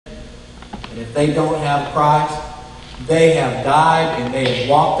And if they don't have Christ, they have died and they have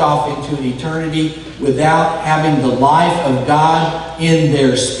walked off into an eternity without having the life of God in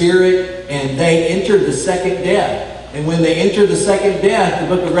their spirit, and they enter the second death. And when they enter the second death,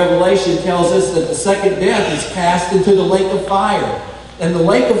 the book of Revelation tells us that the second death is cast into the lake of fire. And the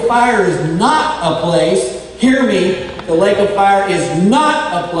lake of fire is not a place, hear me, the lake of fire is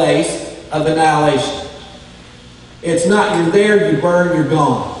not a place of annihilation. It's not, you're there, you burn, you're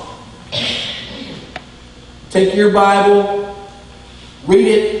gone. Take your Bible, read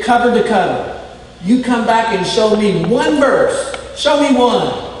it cover to cover. You come back and show me one verse. Show me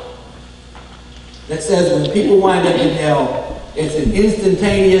one that says when people wind up in hell, it's an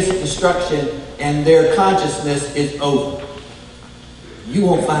instantaneous destruction and their consciousness is over. You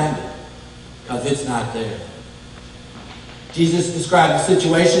won't find it because it's not there. Jesus described a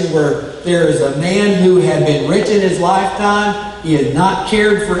situation where there is a man who had been rich in his lifetime. He had not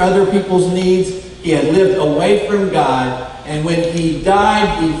cared for other people's needs. He had lived away from God. And when he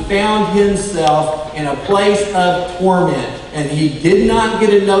died, he found himself in a place of torment. And he did not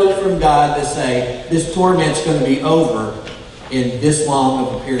get a note from God to say, this torment's going to be over in this long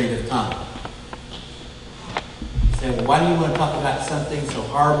of a period of time. You say, well, why do you want to talk about something so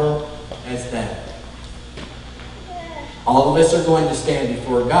horrible as that? All of us are going to stand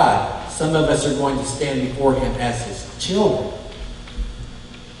before God. Some of us are going to stand before Him as His children.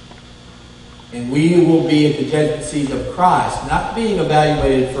 And we will be at the judgment seat of Christ, not being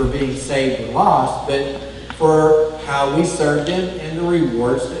evaluated for being saved or lost, but for how we served Him and the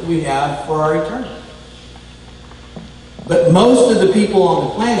rewards that we have for our eternity. But most of the people on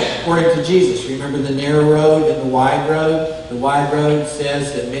the planet, according to Jesus, remember the narrow road and the wide road? The wide road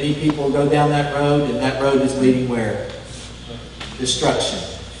says that many people go down that road, and that road is leading where? Destruction.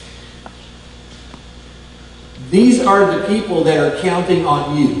 These are the people that are counting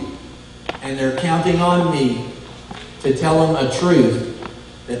on you. And they're counting on me to tell them a truth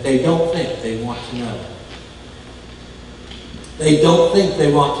that they don't think they want to know. They don't think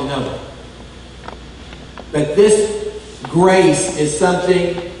they want to know. But this grace is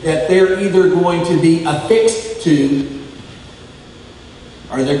something that they're either going to be affixed to,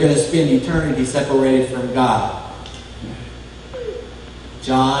 or they're going to spend eternity separated from God.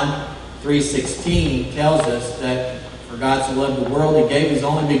 John 3:16 tells us that for God so loved the world, He gave His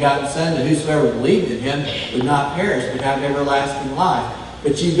only begotten Son, that whosoever believed in Him would not perish, but have everlasting life.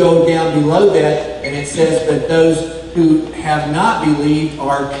 But you go down below that, and it says, but those who have not believed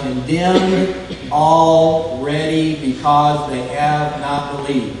are condemned already because they have not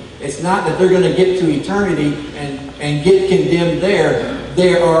believed. It's not that they're going to get to eternity and get condemned there.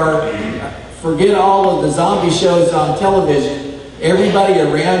 There are, forget all of the zombie shows on television. Everybody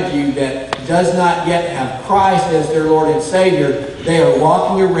around you that does not yet have Christ as their Lord and Savior, they are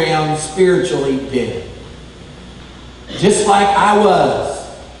walking around spiritually dead. Just like I was.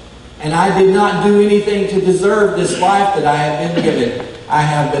 And I did not do anything to deserve this life that I have been given. I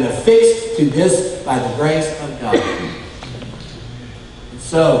have been affixed to this by the grace of God. And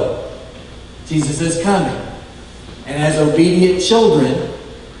so, Jesus is coming. And as obedient children,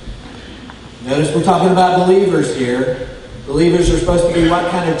 notice we're talking about believers here. Believers are supposed to be what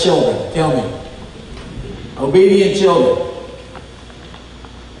kind of children? Tell me. Obedient children.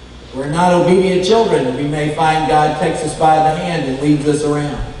 We're not obedient children. We may find God takes us by the hand and leads us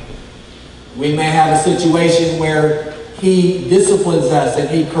around. We may have a situation where He disciplines us and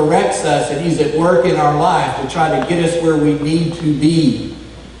He corrects us and He's at work in our life to try to get us where we need to be.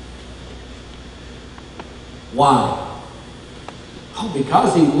 Why? Oh,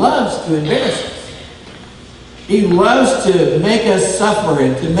 because He loves to embarrass us. He loves to make us suffer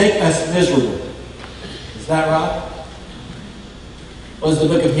and to make us miserable. Is that right? What does the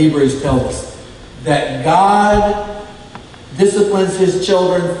book of Hebrews tell us? That God disciplines His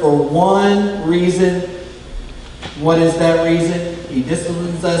children for one reason. What is that reason? He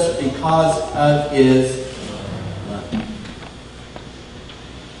disciplines us because of His love.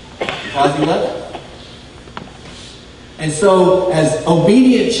 Because He loves us. And so, as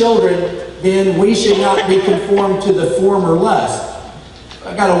obedient children, then we should not be conformed to the former lust.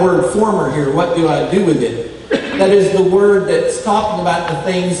 I got a word former here. What do I do with it? That is the word that's talking about the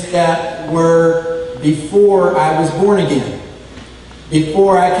things that were before I was born again.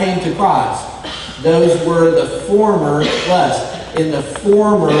 Before I came to Christ. Those were the former lust. In the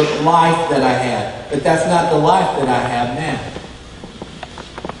former life that I had. But that's not the life that I have now.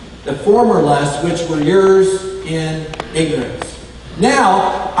 The former lusts which were yours in ignorance.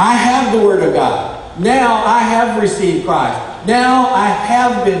 Now, I have the Word of God. Now, I have received Christ. Now, I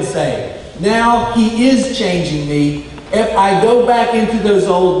have been saved. Now, He is changing me. If I go back into those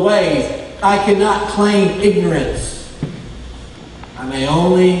old ways, I cannot claim ignorance. I may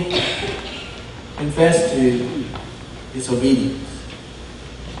only confess to disobedience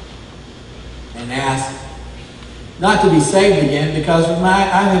and ask not to be saved again because I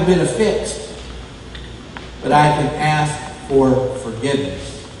have been affixed. But I can ask for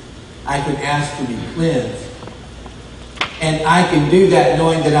forgiveness. I can ask to be cleansed. And I can do that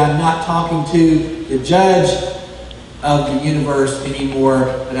knowing that I'm not talking to the judge of the universe anymore,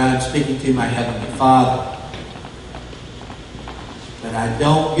 but I'm speaking to my Heavenly Father. But I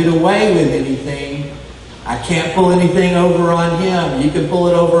don't get away with anything. I can't pull anything over on him. You can pull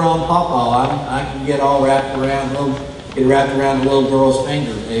it over on Papa. I can get all wrapped around a little girl's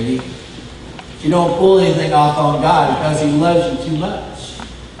finger, maybe. But you don't pull anything off on God because He loves you too much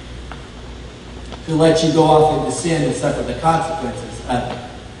to let you go off into sin and suffer the consequences of it.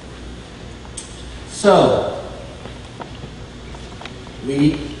 So,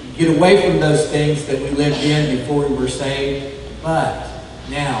 we get away from those things that we lived in before we were saved. But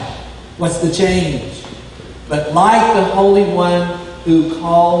now, what's the change? But like the Holy One who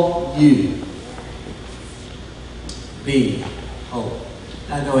called you, be holy.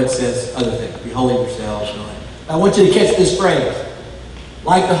 I know it says other things. Be holy yourselves. I want you to catch this phrase.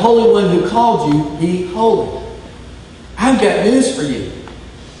 Like the Holy One who called you, be holy. I've got news for you.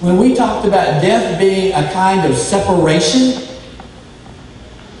 When we talked about death being a kind of separation,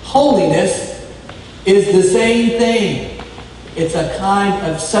 holiness is the same thing. It's a kind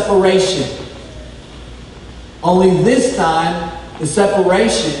of separation. Only this time, the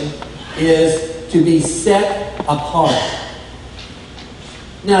separation is to be set apart.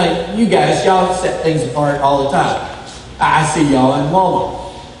 Now, you guys, y'all set things apart all the time. I see y'all in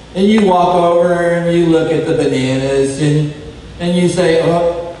Walmart. And you walk over and you look at the bananas and you say,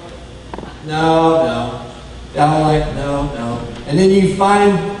 oh, no. No. And then you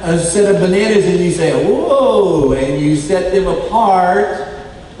find a set of bananas and you say, whoa, and you set them apart.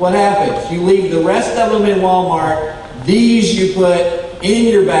 What happens? You leave the rest of them in Walmart. These you put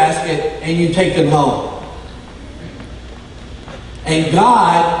in your basket and you take them home. And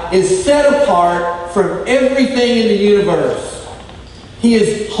God is set apart from everything in the universe. He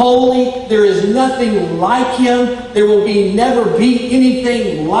is holy. There is nothing like Him. There will never be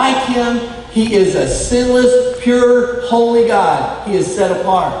anything like Him. He is a sinless, pure, holy God. He is set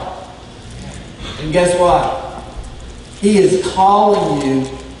apart. And guess what? He is calling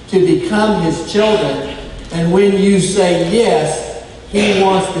you to become His children. And when you say yes, He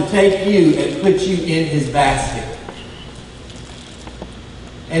wants to take you and put you in His basket.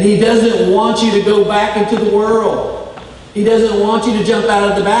 And He doesn't want you to go back into the world. He doesn't want you to jump out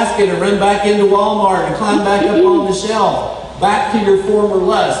of the basket and run back into Walmart and climb back up on the shelf. Back to your former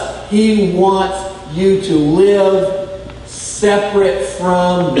lust. He wants you to live separate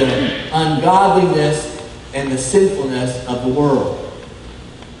from the ungodliness and the sinfulness of the world.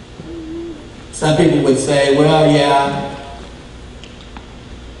 Some people would say, well, yeah,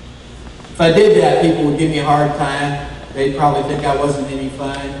 if I did that, people would give me a hard time. They'd probably think I wasn't any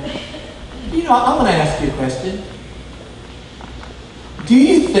fun. You know, I want to ask you a question. Do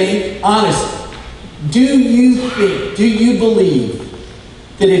you think, honestly, do you believe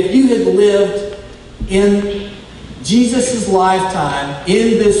that if you had lived in Jesus' lifetime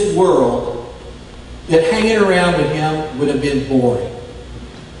in this world, that hanging around with Him would have been boring?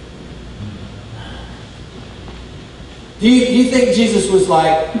 Do you think Jesus was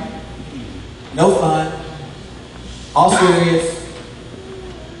like, no fun, all serious?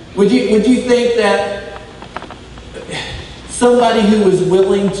 Would you think that somebody who was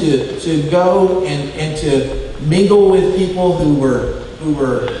willing to go and to mingle with people who were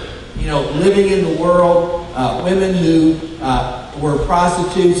living in the world, women who were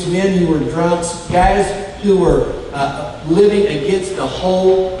prostitutes, men who were drunks, guys who were living against the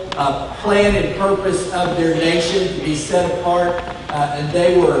whole plan and purpose of their nation to be set apart, and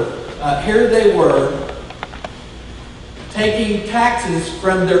they were taking taxes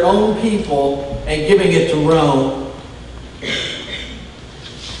from their own people and giving it to Rome.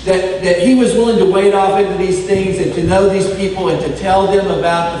 That He was willing to wade off into these things and to know these people and to tell them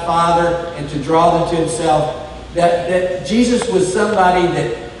about the Father and to draw them to Himself. That Jesus was somebody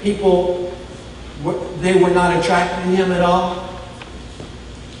that people, they were not attracted to Him at all.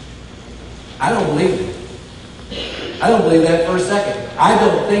 I don't believe it. I don't believe that for a second. I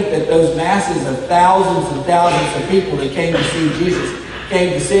don't think that those masses of thousands and thousands of people that came to see Jesus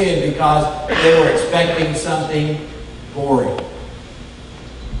came to see Him because they were expecting something boring.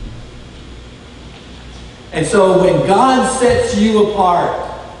 And so when God sets you apart,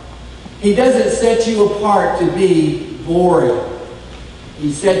 He doesn't set you apart to be boring.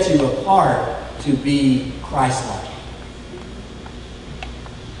 He sets you apart to be Christ-like.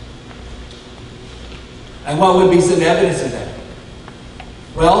 And what would be some evidence of that?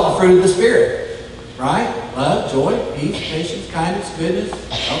 Well, the fruit of the Spirit, right? Love, joy, peace, patience, kindness, goodness,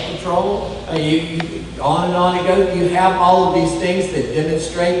 self-control. On and on it goes. You have all of these things that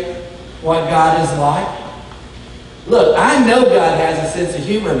demonstrate what God is like. Look, I know God has a sense of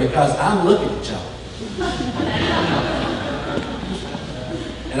humor because I'm looking at y'all.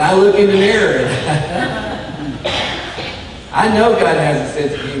 And I look in the mirror and I know God has a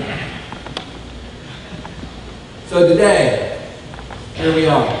sense of humor. So today, here we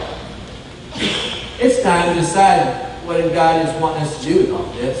are. It's time to decide what God is wanting us to do with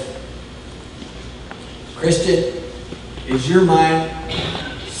all this. Christian, is your mind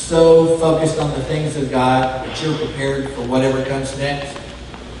so focused on the things of God that you're prepared for whatever comes next?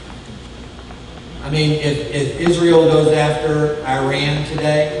 I mean, if Israel goes after Iran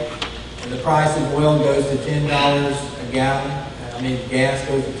today, and the price of oil goes to $10 a gallon, gas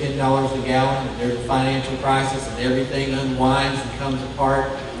goes to $10 a gallon, and there's a financial crisis, and everything unwinds and comes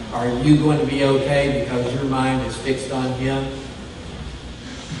apart, are you going to be okay because your mind is fixed on Him?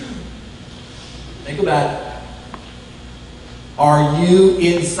 Think about it. Are you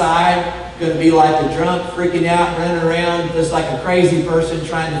inside going to be like a drunk, freaking out, running around just like a crazy person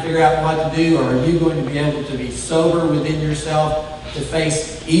trying to figure out what to do? Or are you going to be able to be sober within yourself to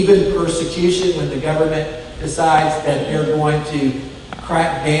face even persecution when the government decides that they're going to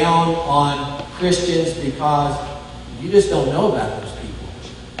crack down on Christians because you just don't know about those people?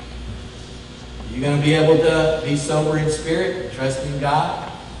 Are you going to be able to be sober in spirit and trust in God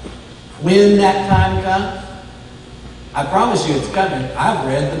when that time comes? I promise you it's coming. I've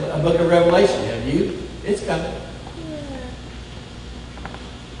read the book of Revelation. Have you? It's coming.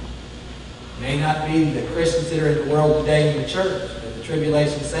 May not be the Christians that are in the world today in the church, but the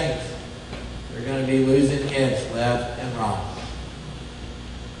tribulation saints. They're going to be losing heads left and right.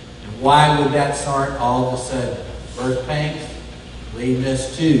 And why would that start all of a sudden? Birth pains leading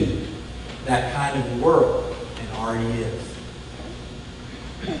us to that kind of world, and already is.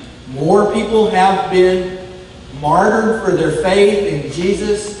 More people have been martyred for their faith in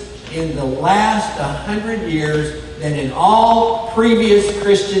Jesus in the last 100 years than in all previous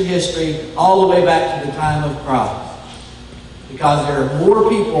Christian history, all the way back to the time of Christ. Because there are more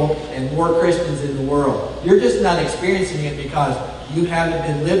people and more Christians in the world. You're just not experiencing it because you haven't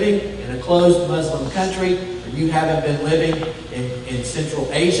been living in a closed Muslim country, or you haven't been living in Central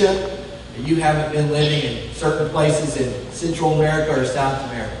Asia, or you haven't been living in certain places in Central America or South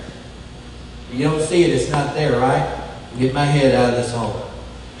America. You don't see it, it's not there, right? Get my head out of this hole.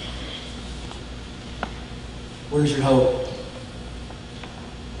 Where's your hope?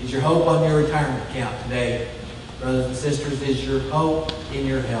 Is your hope on your retirement account today? Brothers and sisters, is your hope in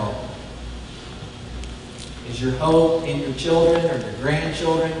your health? Is your hope in your children or your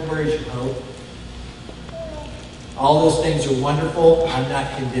grandchildren? Where is your hope? All those things are wonderful. I'm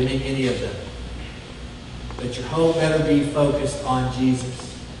not condemning any of them. But your hope better be focused on Jesus.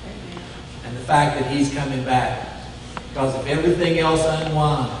 And the fact that He's coming back. Because if everything else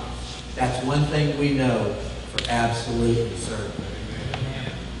unwinds, that's one thing we know for absolutely certain.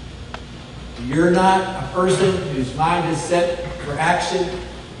 You're not a person whose mind is set for action.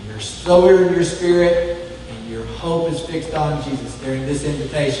 You're sober in your spirit, and your hope is fixed on Jesus. During this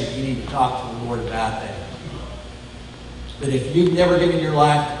invitation, you need to talk to the Lord about that. But if you've never given your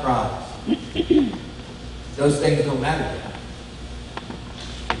life to Christ, those things don't matter to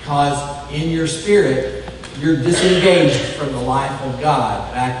you. Because in your spirit, you're disengaged from the life of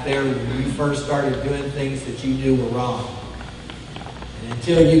God back there when you first started doing things that you knew were wrong. And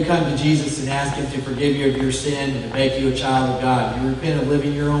until you come to Jesus and ask Him to forgive you of your sin and to make you a child of God, you repent of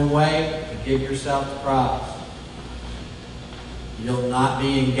living your own way and give yourself to Christ, you'll not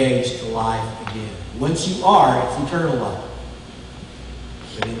be engaged to life again. Once you are, it's eternal life.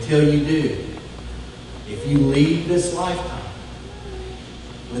 But until you do, if you leave this lifetime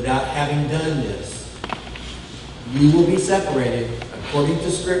without having done this, you will be separated, according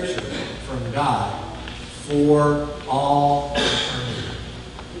to Scripture, from God for all eternity.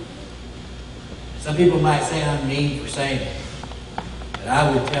 Some people might say I'm mean for saying it, but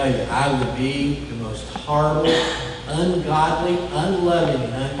I would tell you, I would be the most horrible, ungodly, unloving,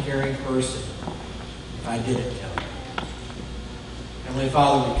 and uncaring person if I didn't tell you. Heavenly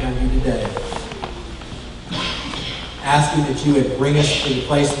Father, we come to you today, asking that you would bring us to the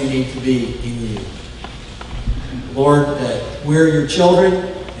place we need to be in you. Lord, that we're your children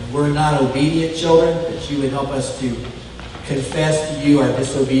and we're not obedient children, that you would help us to confess to you our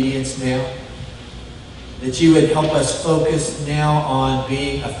disobedience now. that you would help us focus now on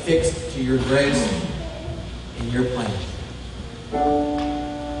being affixed to your grace and your plan.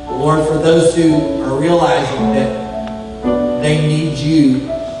 Lord, for those who are realizing that they need you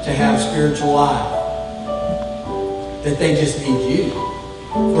to have spiritual life, that they just need you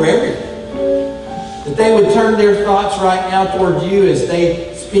for everything, that they would turn their thoughts right now toward you as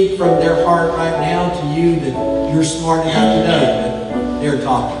they speak from their heart right now to you, that you're smart enough to know that they're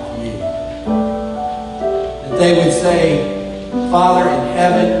talking to you. That they would say, Father in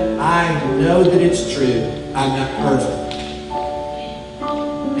heaven, I know that it's true. I'm not perfect.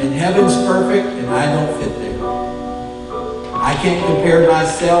 And heaven's perfect and I don't fit there. I can't compare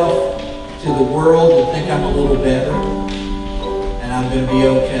myself to the world and think I'm a little better. And I'm going to be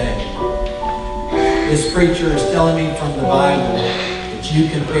okay. This preacher is telling me from the Bible that you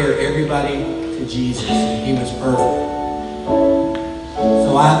compare everybody to Jesus and he was perfect.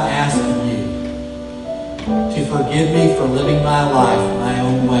 So I'm asking you to forgive me for living my life my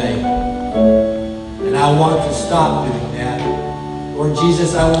own way. And I want to stop doing that. Lord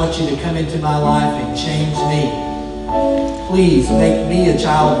Jesus, I want you to come into my life and change me. Please make me a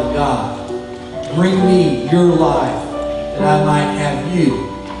child of God. Bring me your life that I might have you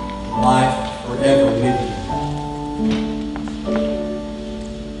in life forever with you.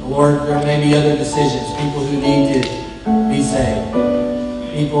 Lord, there may be other decisions, people who need to be saved.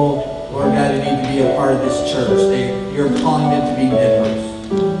 People, Lord God, who need to be a part of this church. You're calling them to be members.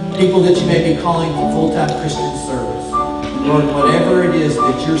 People that you may be calling to full-time Christian service. Lord, whatever it is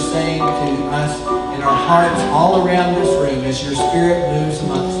that you're saying to us in our hearts all around this room as your Spirit moves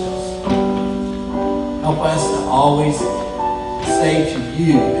amongst us, help us to always say to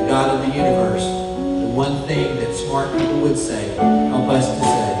you, the God of the universe, the one thing that smart people would say. Help us to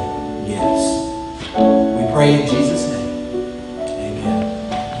say, yes. We pray in Jesus' name.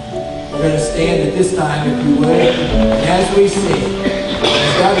 Amen. We're going to stand at this time, if you would. And as we sing,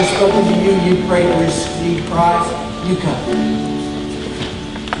 as God has spoken to you, you pray to receive Christ. You come.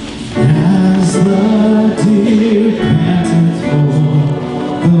 As the deer panteth for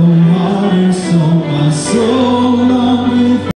the